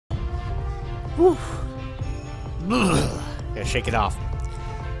Whew. Gotta shake it off.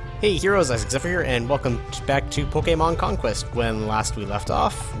 Hey heroes, Zephyr here, and welcome back to Pokémon Conquest. When last we left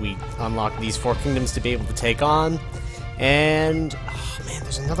off, we unlocked these 4 kingdoms to be able to take on, and oh man,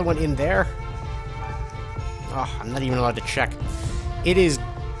 there's another one in there. Oh, I'm not even allowed to check. It is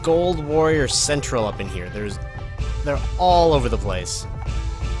Gold Warrior Central up in here. They're all over the place.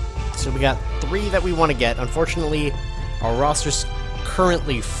 So we got 3 that we want to get. Unfortunately, our roster's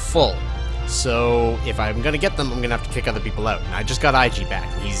currently full. So if I'm gonna get them, I'm gonna have to kick other people out. And I just got IG back.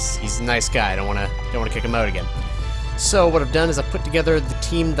 He's a nice guy. I don't wanna kick him out again. So what I've done is I've put together the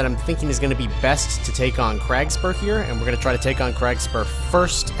team that I'm thinking is gonna be best to take on Cragspur here, and we're gonna try to take on Cragspur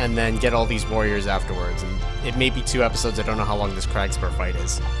first, and then get all these warriors afterwards. And it may be 2 episodes. I don't know how long this Cragspur fight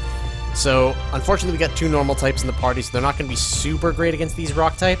is. So unfortunately, we got 2 normal types in the party, so they're not gonna be super great against these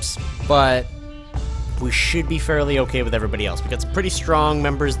rock types, but we should be fairly okay with everybody else. We got some pretty strong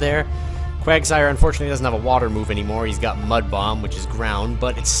members there. Quagsire, unfortunately, doesn't have a water move anymore. He's got Mud Bomb, which is ground,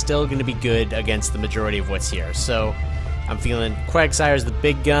 but it's still going to be good against the majority of what's here. So I'm feeling Quagsire's the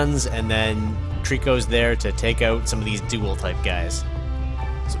big guns, and then Trico's there to take out some of these dual-type guys.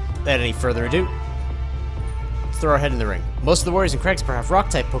 So without any further ado, let's throw our head in the ring. Most of the warriors in Cragspur have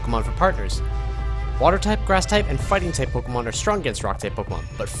Rock-type Pokemon for partners. Water-type, Grass-type, and Fighting-type Pokemon are strong against Rock-type Pokemon,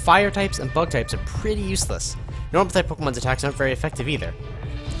 but Fire-types and Bug-types are pretty useless. Normal-type Pokemon's attacks aren't very effective either.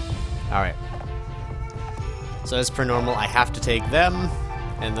 Alright. So as per normal, I have to take them,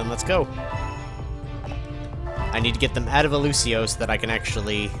 and then let's go. I need to get them out of Elusio so that I can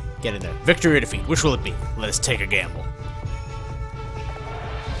actually get in there. Victory or defeat, which will it be? Let us take a gamble.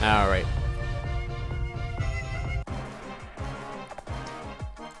 Alright.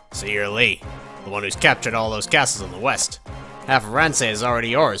 Sir Lee, the one who's captured all those castles in the west. Half of Ransei is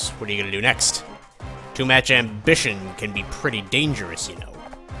already yours. What are you gonna do next? Two-match ambition can be pretty dangerous, you know.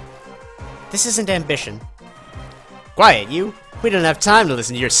 This isn't ambition. Quiet, you! We don't have time to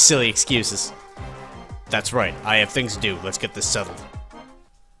listen to your silly excuses. That's right, I have things to do. Let's get this settled.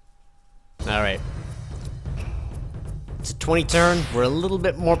 Alright. It's a 20 turn. We're a little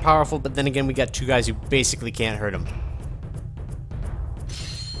bit more powerful, but then again, we got 2 guys who basically can't hurt him.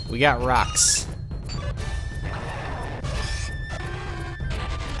 We got rocks.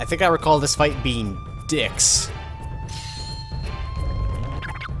 I think I recall this fight being dicks.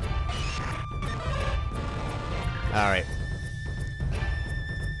 Alright.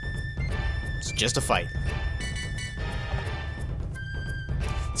 It's just a fight.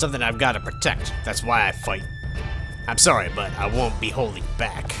 Something I've got to protect. That's why I fight. I'm sorry, but I won't be holding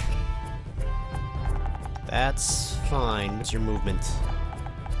back. That's fine. What's your movement?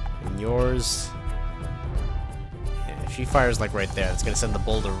 And yours? Yeah, if she fires like right there, it's going to send the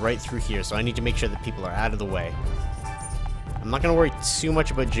boulder right through here, so I need to make sure that people are out of the way. I'm not going to worry too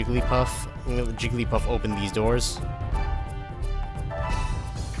much about Jigglypuff. I'm going to let Jigglypuff open these doors.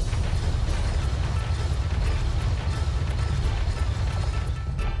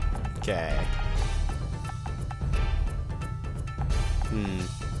 Okay.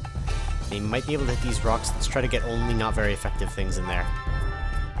 They might be able to hit these rocks. Let's try to get only not very effective things in there.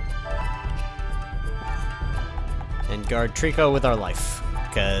 And guard Trico with our life,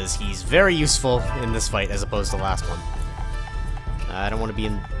 because he's very useful in this fight as opposed to the last one. I don't want to be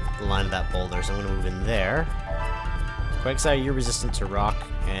in the line of that boulder, so I'm going to move in there. Quagsire, you're resistant to rock,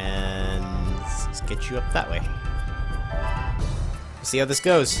 and let's get you up that way. We'll see how this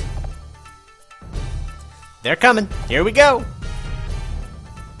goes. They're coming! Here we go!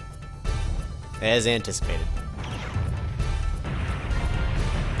 As anticipated.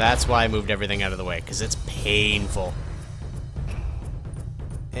 That's why I moved everything out of the way, because it's painful.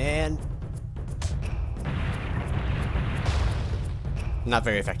 And not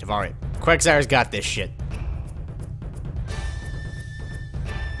very effective. Alright. Quagsire's got this shit.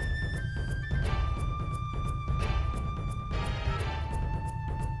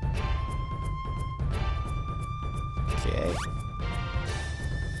 Okay.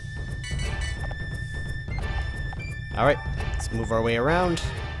 Alright. Let's move our way around.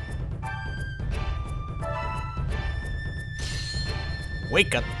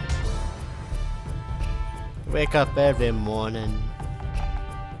 Wake up! Wake up every morning.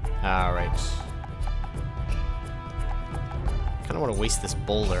 Alright. Kinda wanna waste this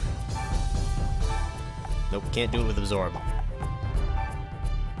boulder. Nope, can't do it with Absorb.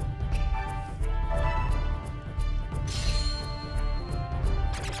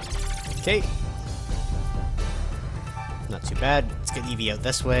 Okay. Not too bad. Let's get Eevee out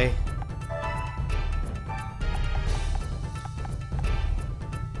this way.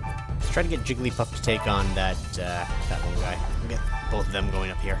 Try to get Jigglypuff to take on that one guy. We'll get both of them going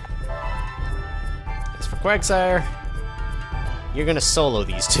up here. for Quagsire. You're gonna solo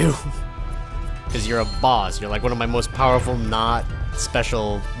these two. Because you're a boss. You're like one of my most powerful, not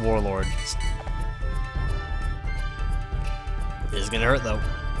special warlords. This is gonna hurt, though.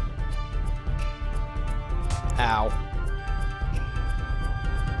 Ow.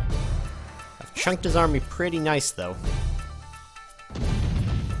 I've chunked his army pretty nice, though.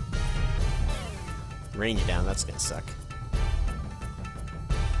 Rain you down, that's gonna suck.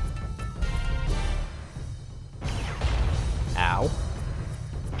 Ow.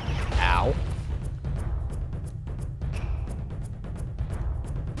 Ow.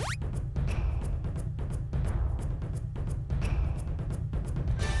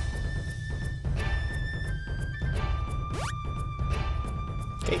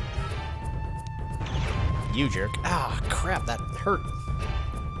 Okay. You jerk. Ah, crap, that hurt.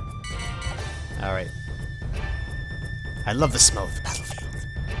 Alright. I love the smell of the battlefield.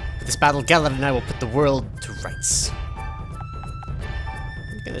 For this battle, Galore and I will put the world to rights.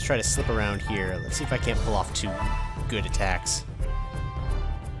 I'm gonna try to slip around here. Let's see if I can't pull off two good attacks.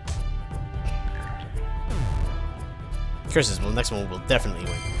 Curses, well, the next one will definitely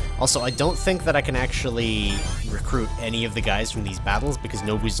win. Also, I don't think that I can actually recruit any of the guys from these battles because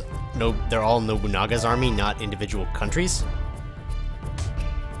they're all Nobunaga's army, not individual countries.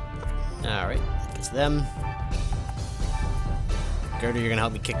 Alright, gets them. Gerda, you're gonna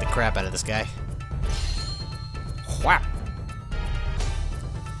help me kick the crap out of this guy. Whap!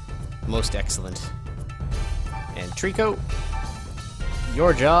 Most excellent. And Trico,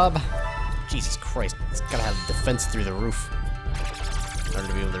 your job. Jesus Christ, it's gotta have defense through the roof in order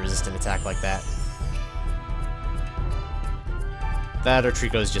to be able to resist an attack like that. That or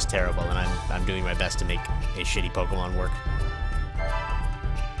Trico's just terrible, and I'm doing my best to make a shitty Pokemon work.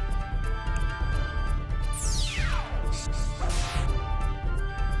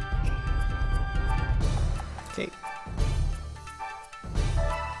 Okay.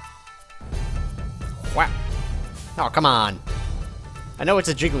 Whap! Oh, come on! I know it's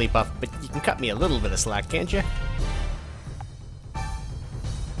a Jigglypuff, but you can cut me a little bit of slack, can't you?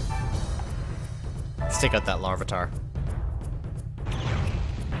 Let's take out that Larvitar.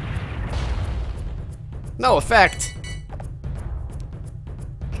 No effect!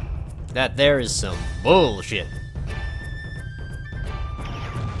 That there is some bullshit.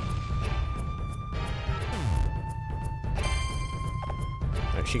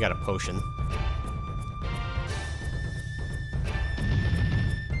 Oh, she got a potion.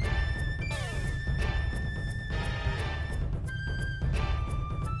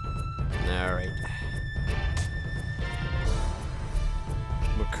 Alright.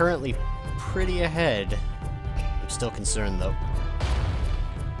 We're currently pretty ahead. I'm still concerned, though.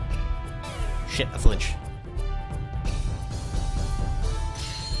 Shit, a flinch.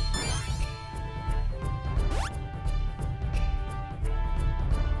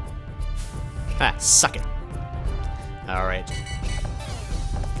 Ah, suck it. Alright.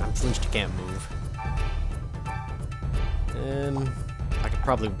 I'm flinched, I can't move. I could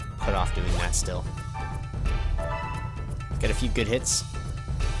probably put off doing that still. Get a few good hits.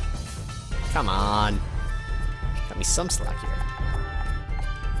 Come on. Got me some slack here.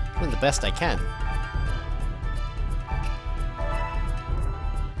 Doing the best I can.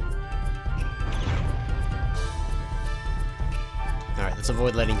 Alright, let's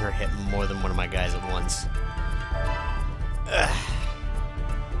avoid letting her hit more than one of my guys at once.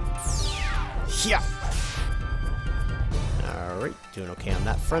 Yeah. Alright, doing okay on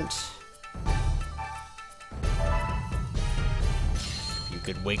that front. You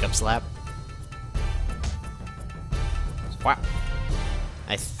could wake up slap. Wow.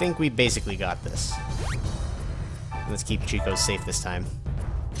 I think we basically got this. Let's keep Trico safe this time.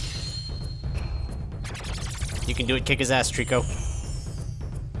 You can do it, kick his ass, Trico.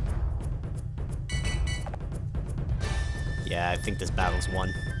 Yeah, I think this battle's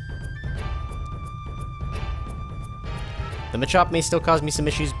won. The Machop may still cause me some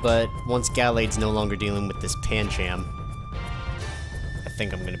issues, but once Galade's no longer dealing with this Pancham, I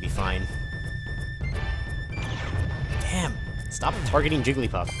think I'm gonna be fine. Damn! Stop targeting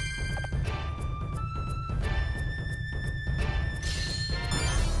Jigglypuff.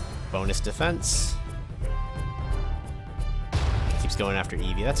 Bonus defense. Keeps going after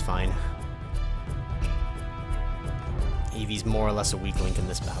Eevee, that's fine. Eevee's more or less a weak link in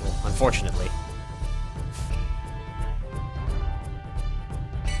this battle, unfortunately.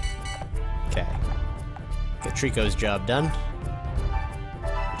 Okay. Get Trico's job done.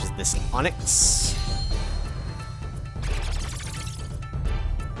 Which is this Onyx.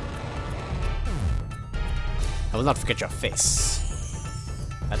 I will not forget your face.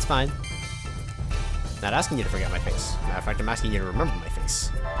 That's fine. Not asking you to forget my face. Matter of fact, I'm asking you to remember my face.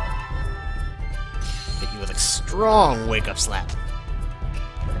 Hit you with a strong wake-up slap.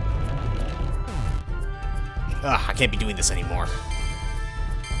 Ugh, I can't be doing this anymore.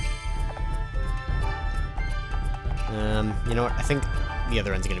 You know what? I think the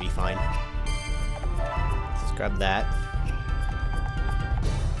other end's gonna be fine. Let's grab that.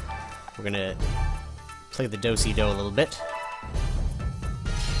 We're gonna play the do-si-do a little bit.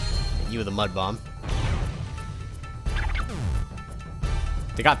 Hit you with a mud bomb.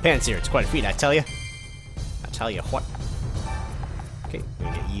 They got pants here. It's quite a feat, I tell you. I tell you what. Okay, we're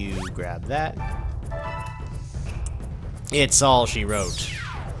gonna get you. Grab that. It's all she wrote.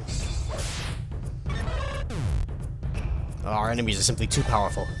 Our enemies are simply too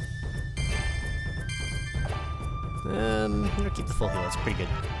powerful. I'm gonna keep the full heal. That's pretty good.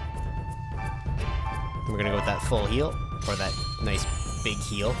 We're gonna go with that full heal, or that nice big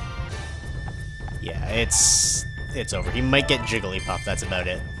heal. Yeah, it's over. He might get Jigglypuff. That's about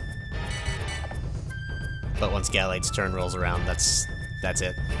it. But once Galade's turn rolls around, that's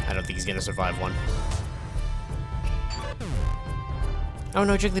it. I don't think he's gonna survive one. Oh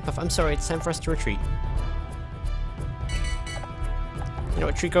no, Jigglypuff! I'm sorry. It's time for us to retreat. You know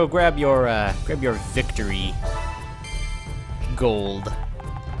what, Trico? Grab your victory gold,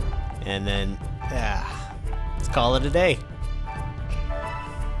 and then let's call it a day.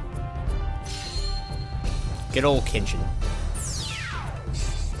 Good old Kenshin.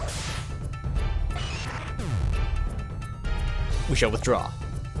 We shall withdraw.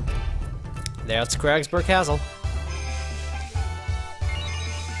 There's Kragsburg Castle.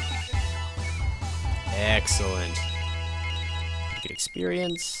 Excellent. Good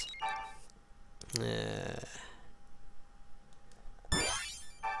experience.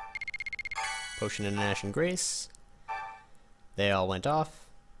 Potion and Ash and Grace. They all went off.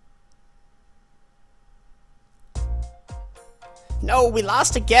 No, we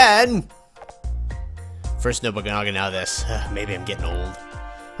lost again! First Nobunaga, now this. Maybe I'm getting old.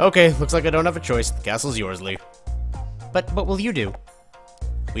 Okay, looks like I don't have a choice. The castle's yours, Lee. But what will you do?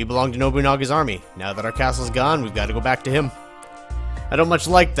 We belong to Nobunaga's army. Now that our castle's gone, we've got to go back to him. I don't much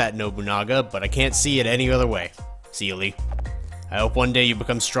like that Nobunaga, but I can't see it any other way. See you, Lee. I hope one day you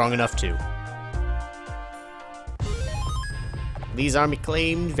become strong enough too. Lee's army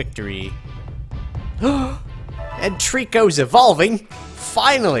claimed victory. And Trico's evolving!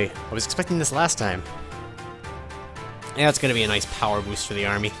 Finally! I was expecting this last time. Yeah, it's gonna be a nice power boost for the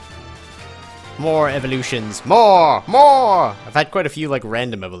army. More evolutions. More! More! I've had quite a few, like,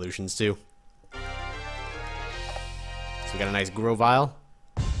 random evolutions, too. So we got a nice Grovyle.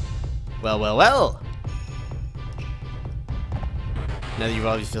 Well, well, well! Now that you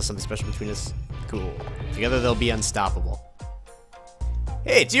always feel something special between us. Cool. Together they'll be unstoppable.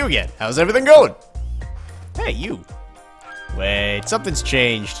 Hey, it's you again! How's everything going? Hey, you! Wait, something's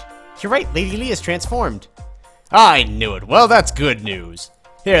changed. You're right, Lady Lee is transformed. I knew it. Well, that's good news.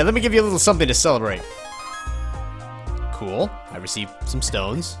 Here, let me give you a little something to celebrate. Cool. I received some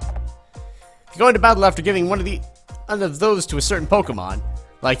stones. If you go into battle after giving one of those to a certain Pokemon,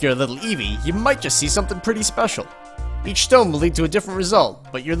 like your little Eevee, you might just see something pretty special. Each stone will lead to a different result,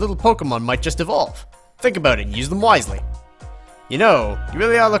 but your little Pokemon might just evolve. Think about it and use them wisely. You know, you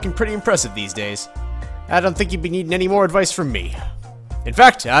really are looking pretty impressive these days. I don't think you'd be needing any more advice from me. In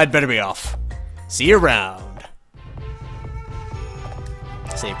fact, I'd better be off. See you around.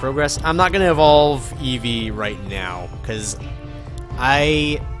 Save progress. I'm not going to evolve Eevee right now, because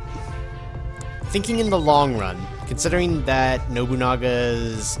thinking in the long run, considering that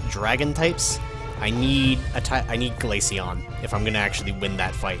Nobunaga's dragon types, I need Glaceon if I'm going to actually win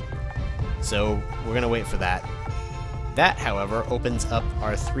that fight. So we're going to wait for that. That, however, opens up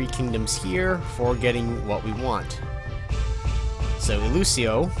our 3 kingdoms here for getting what we want. So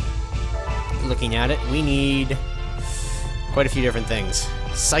Elusio, looking at it, we need quite a few different things.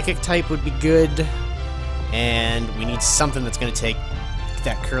 Psychic type would be good, and we need something that's going to take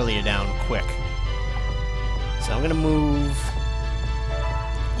that Curlier down quick. So I'm going to move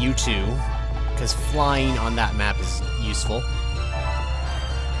you two, because flying on that map is useful.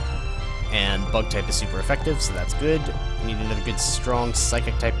 And bug type is super effective, so that's good. We need another good, strong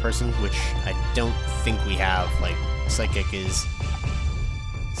psychic type person, which I don't think we have. Like, psychic is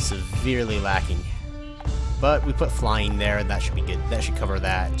severely lacking. But we put flying there, and that should be good. That should cover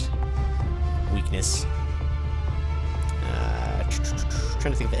that weakness.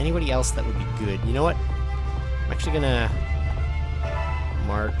 Trying to think of anybody else that would be good. You know what? I'm actually gonna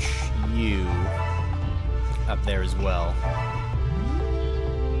march you up there as well.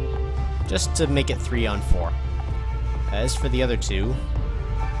 Just to make it 3 on 4. As for the other two,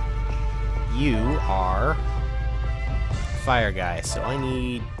 you are fire guy, so I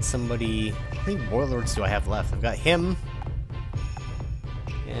need somebody... How many Warlords do I have left? I've got him,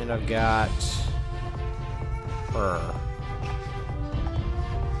 and I've got her.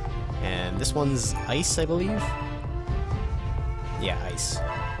 And this one's ice, I believe? Yeah, ice.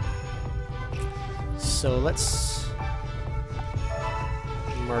 So let's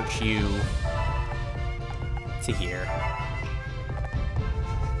march you to here.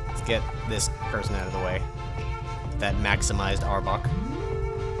 Let's get this person out of the way. That maximized Arbok.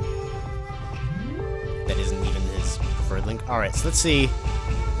 That isn't even his preferred link. Alright, so let's see.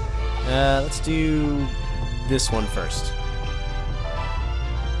 Let's do this one first.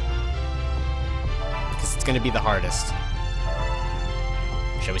 Because it's going to be the hardest.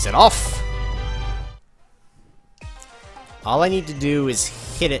 Shall we set off? All I need to do is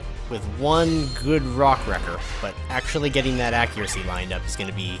hit it with one good rock wrecker, but actually getting that accuracy lined up is going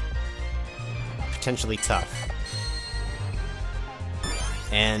to be potentially tough.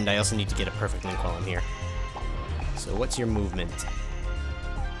 And I also need to get a perfect link while I'm here. So what's your movement?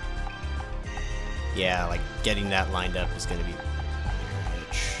 Yeah, like getting that lined up is going to be...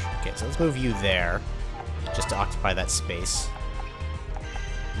 Okay, so let's move you there, just to occupy that space.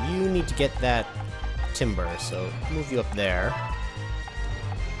 You need to get that timber, so move you up there.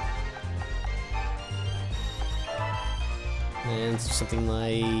 And something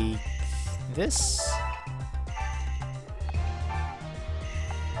like this.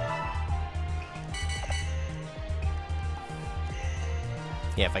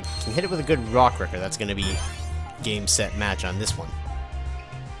 Yeah, if I can hit it with a good rock wrecker, that's going to be game, set, match on this one.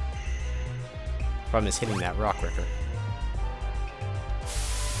 Problem is hitting that rock wrecker.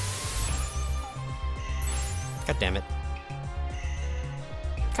 God damn it.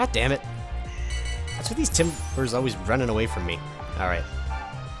 God damn it. That's why these timbers always running away from me. Alright.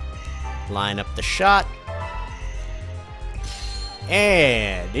 Line up the shot.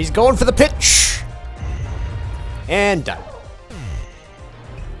 And he's going for the pitch! And done.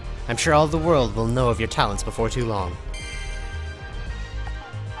 I'm sure all the world will know of your talents before too long.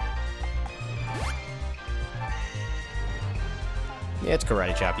 Yeah, it's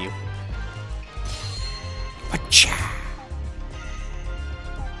karate chop you. Wacha!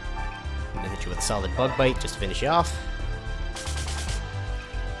 I'm gonna hit you with a solid bug bite just to finish you off.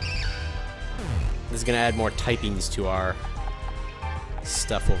 This is gonna add more typings to our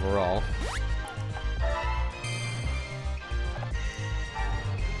stuff overall.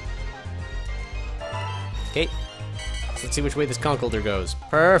 Okay, so let's see which way this Conquest goes.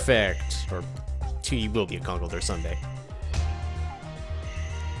 Perfect! Or, you will be a Conquest someday.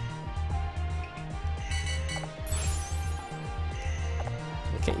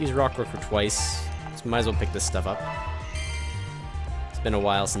 I can't use Rock Worker twice, so might as well pick this stuff up. It's been a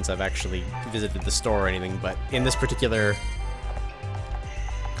while since I've actually visited the store or anything, but in this particular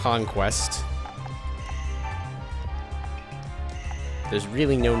Conquest, there's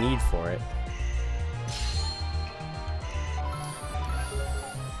really no need for it.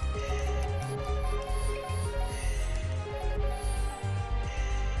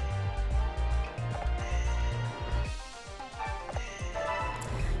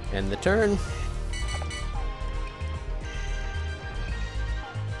 End the turn.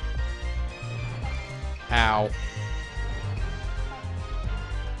 Ow.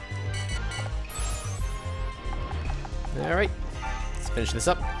 Alright, let's finish this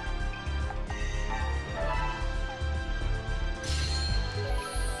up.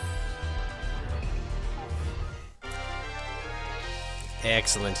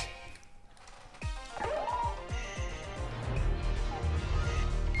 Excellent.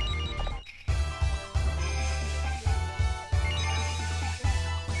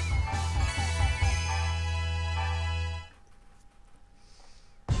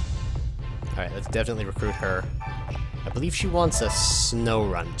 Alright, let's definitely recruit her. I believe she wants a snow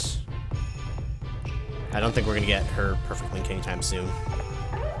runt. I don't think we're gonna get her perfect link anytime soon.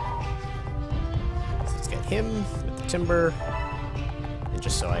 So let's get him with the timber. And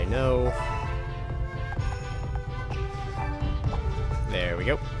just so I know... There we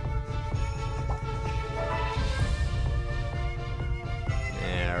go.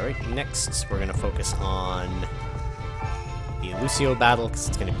 Alright, next we're gonna focus on the Lucio battle, because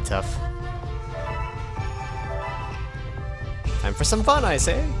it's gonna be tough. Time for some fun, I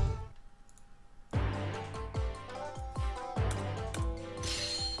say!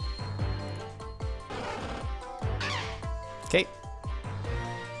 Okay.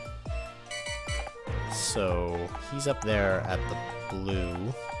 So, he's up there at the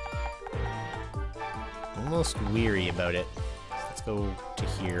blue. Almost weary about it. Let's Let's go to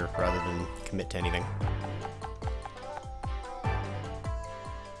here rather than commit to anything.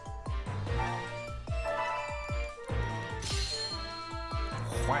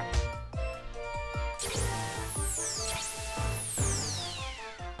 Whack.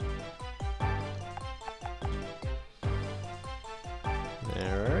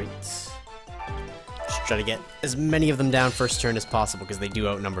 Alright. Just try to get as many of them down first turn as possible, because they do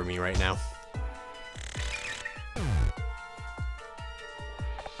outnumber me right now.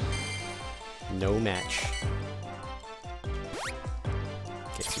 No match.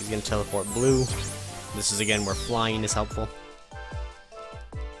 Okay, so he's gonna teleport blue. This is again where flying is helpful.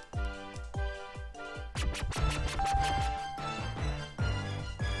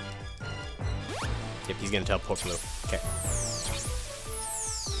 Yep, he's gonna teleport blue. Okay.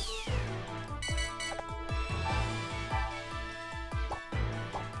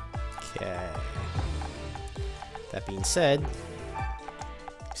 Okay. That being said,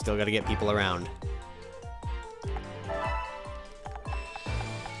 still gotta get people around.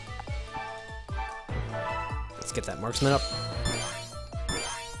 Let's get that marksman up.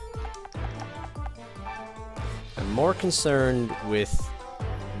 I'm more concerned with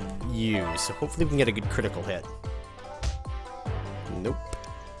you, so hopefully we can get a good critical hit. Nope.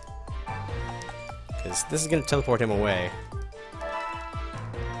 Because this is gonna teleport him away.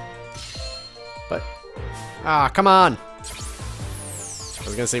 But... ah, come on! I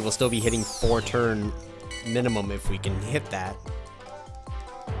was gonna say we'll still be hitting 4 turn minimum if we can hit that.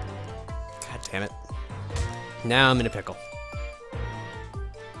 God damn it. Now I'm in a pickle.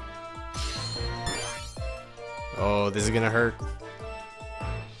 Oh, this is gonna hurt.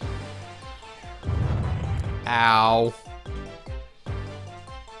 Ow.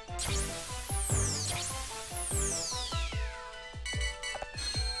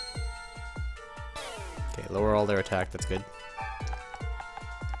 Okay, lower all their attack, that's good.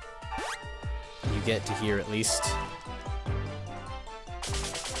 You get to here at least.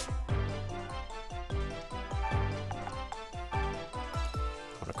 I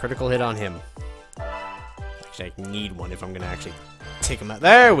want a critical hit on him. Actually, I need one if I'm gonna actually take him out.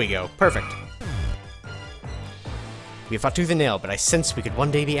 There we go. Perfect. We fought tooth and nail, but I sensed we could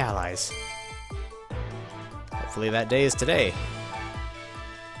one day be allies. Hopefully that day is today.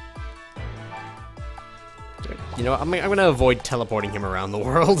 You know, I'm gonna avoid teleporting him around the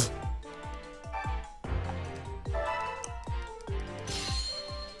world.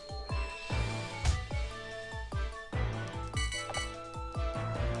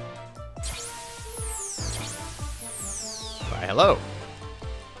 Why, hello.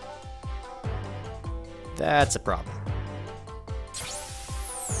 That's a problem.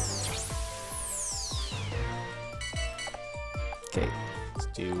 Okay, let's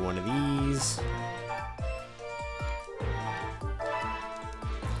do one of these.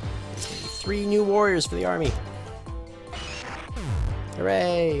 There's gonna be 3 new warriors for the army.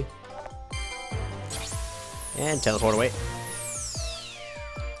 Hooray! And teleport away.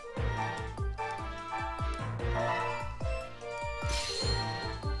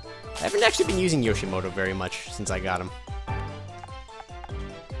 I haven't actually been using Yoshimoto very much since I got him.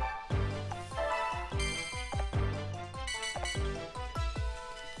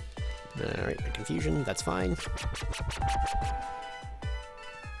 Alright, confusion, that's fine.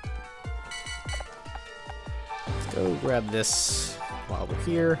 Let's go grab this while we're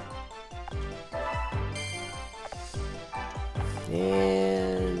here.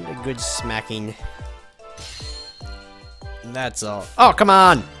 And a good smacking. That's all. Oh, come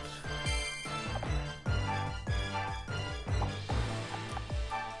on!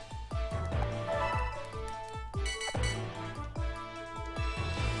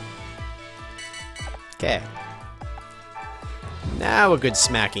 Okay. Now a good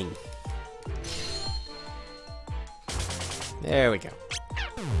smacking. There we go.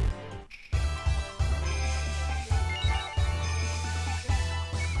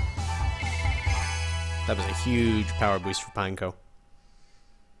 That was a huge power boost for Pineco.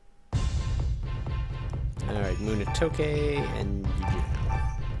 Alright, Munatoke and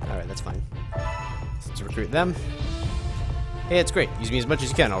Yujiro. Alright, that's fine. Let's recruit them. Hey, it's great. Use me as much as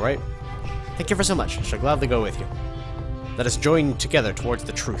you can, alright? Thank you for so much. I shall gladly go with you. Let us join together towards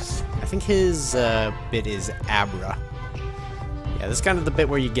the truth. I think his bit is Abra. Yeah, this is kind of the bit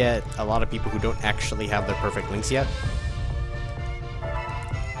where you get a lot of people who don't actually have their perfect links yet.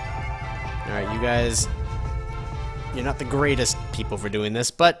 Alright, you guys, you're not the greatest people for doing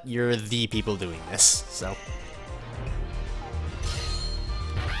this, but you're the people doing this, so.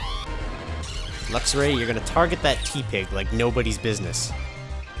 Luxray, you're gonna target that T-Pig like nobody's business.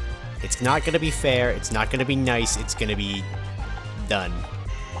 It's not gonna be fair, it's not gonna be nice, it's gonna be done.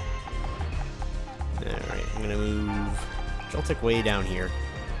 Alright, I'm gonna move Joltik way down here.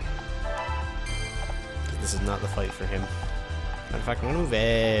 This is not the fight for him. Matter of fact, I'm gonna move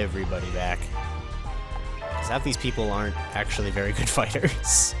everybody back. Because half these people aren't actually very good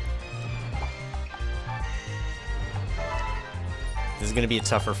fighters. This is gonna be a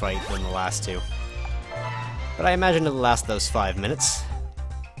tougher fight than the last two. But I imagine it'll last those 5 minutes.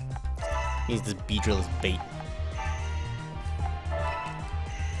 Use this Beedrill as bait.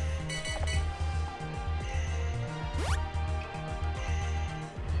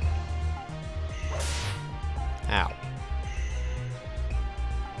 Ow.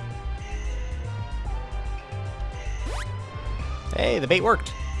 Hey, the bait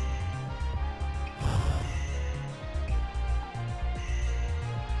worked!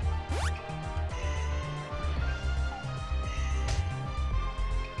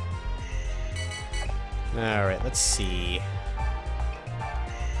 Alright, let's see.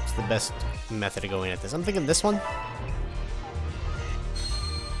 What's the best method of going at this? I'm thinking this one.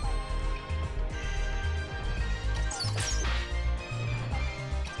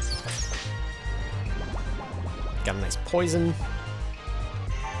 Got a nice poison.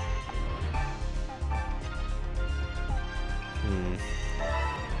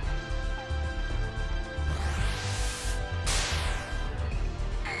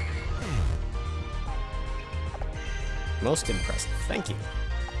 Most impressive. Thank you.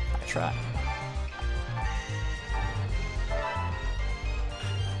 I tried.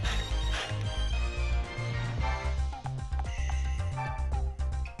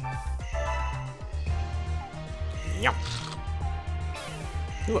 Yum.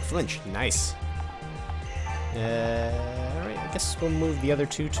 Ooh, a flinch. Nice. Alright, I guess we'll move the other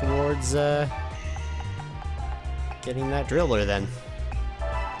two towards getting that driller then.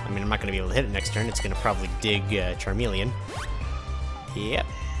 I mean, I'm not going to be able to hit it next turn. It's going to probably dig Charmeleon. Yep,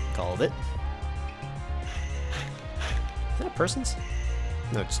 called it. Is that a person's?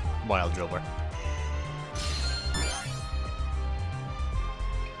 No, it's wild driller.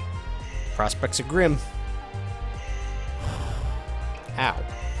 Prospects are grim. Ow.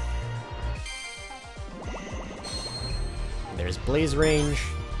 There's Blaze Range.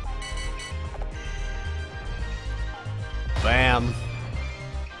 Bam.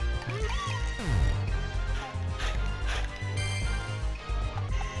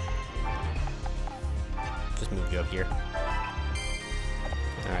 Just move you up here.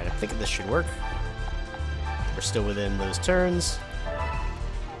 Alright, I'm thinking this should work. We're still within those turns.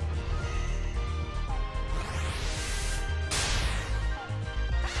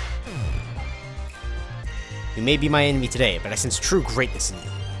 You may be my enemy today, but I sense true greatness in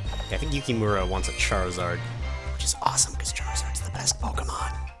you. I think Yukimura wants a Charizard, which is awesome, because Charizard's the best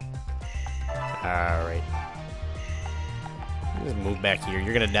Pokemon. Alright. Just move back here.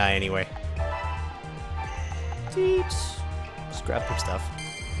 You're gonna die anyway. Just grab some stuff.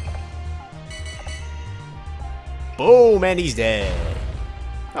 Boom! And he's dead.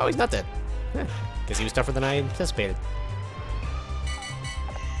 Oh, he's not dead. Guess he was tougher than I anticipated.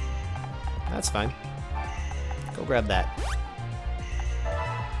 That's fine. Go grab that.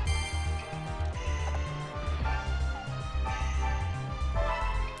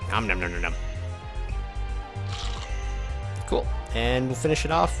 Nom nom nom nom nom. Cool. And we'll finish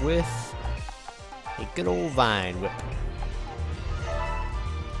it off with a good old Vine Whip.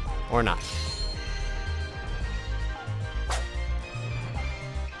 Or not.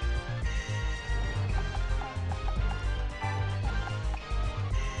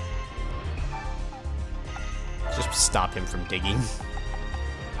 Just stop him from digging.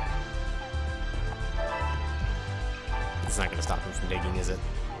 It's not gonna stop him from digging, is it?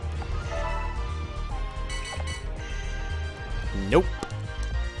 Nope.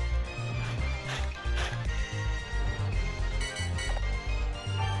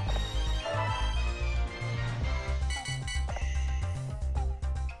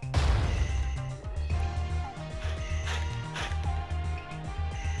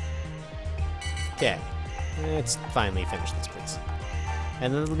 Okay. Let's finally finish this, please.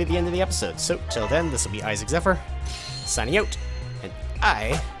 And then it'll be the end of the episode. So, till then, this will be Isaac Zephyr, signing out. And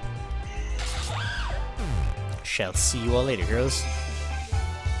I shall see you all later, heroes.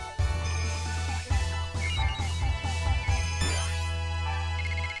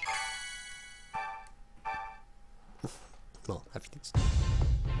 Well, after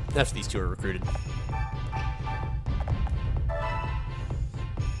these two are recruited.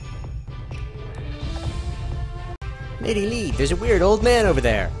 Lady Lee, there's a weird old man over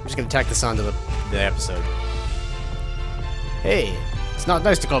there. I'm just gonna tack this onto the episode. Hey, It's not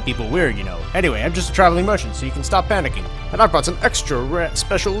nice to call people weird, you know. Anyway, I'm just a traveling merchant, so you can stop panicking. And I brought some extra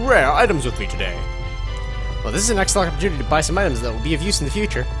special rare items with me today. Well, this is an excellent opportunity to buy some items that will be of use in the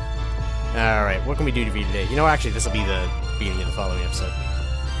future. Alright, what can we do to you today? You know, actually, this will be the beginning of the following episode.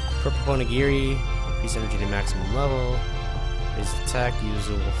 Purple Ponegiri, increase energy to maximum level. Raise attack,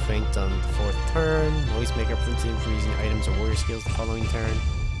 usual feint on the 4th turn. Always make up for using items or warrior skills the following turn.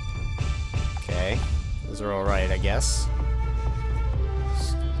 Okay, those are alright, I guess.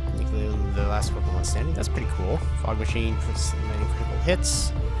 The last Pokemon standing, that's pretty cool. Fog Machine for 90 critical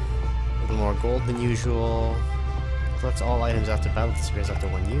hits. A little more gold than usual. Collects all items after battle, disappears after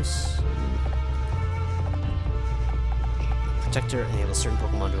 1 use. Protector enables certain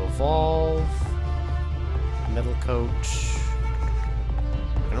Pokemon to evolve. Metal Coat.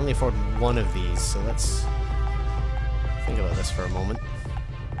 I can only afford 1 of these, so let's think about this for a moment.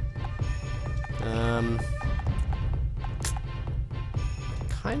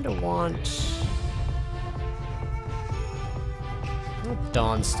 Kinda want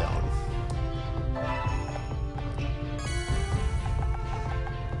Dawnstone.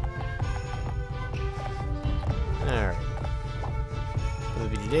 Alright. Will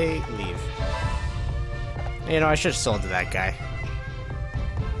be today, leave. You know, I should have sold to that guy.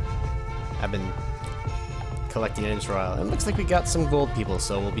 I've been collecting items for a while. It looks like we got some gold people,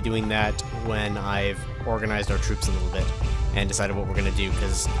 so we'll be doing that when I've organized our troops a little bit and decided what we're going to do,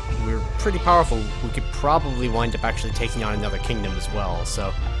 because we're pretty powerful. We could probably wind up actually taking on another kingdom as well,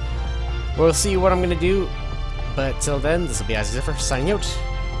 so we'll see what I'm going to do. But till then, this will be Zephyr signing out,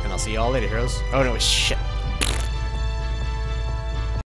 and I'll see you all later, heroes. Oh no, shit.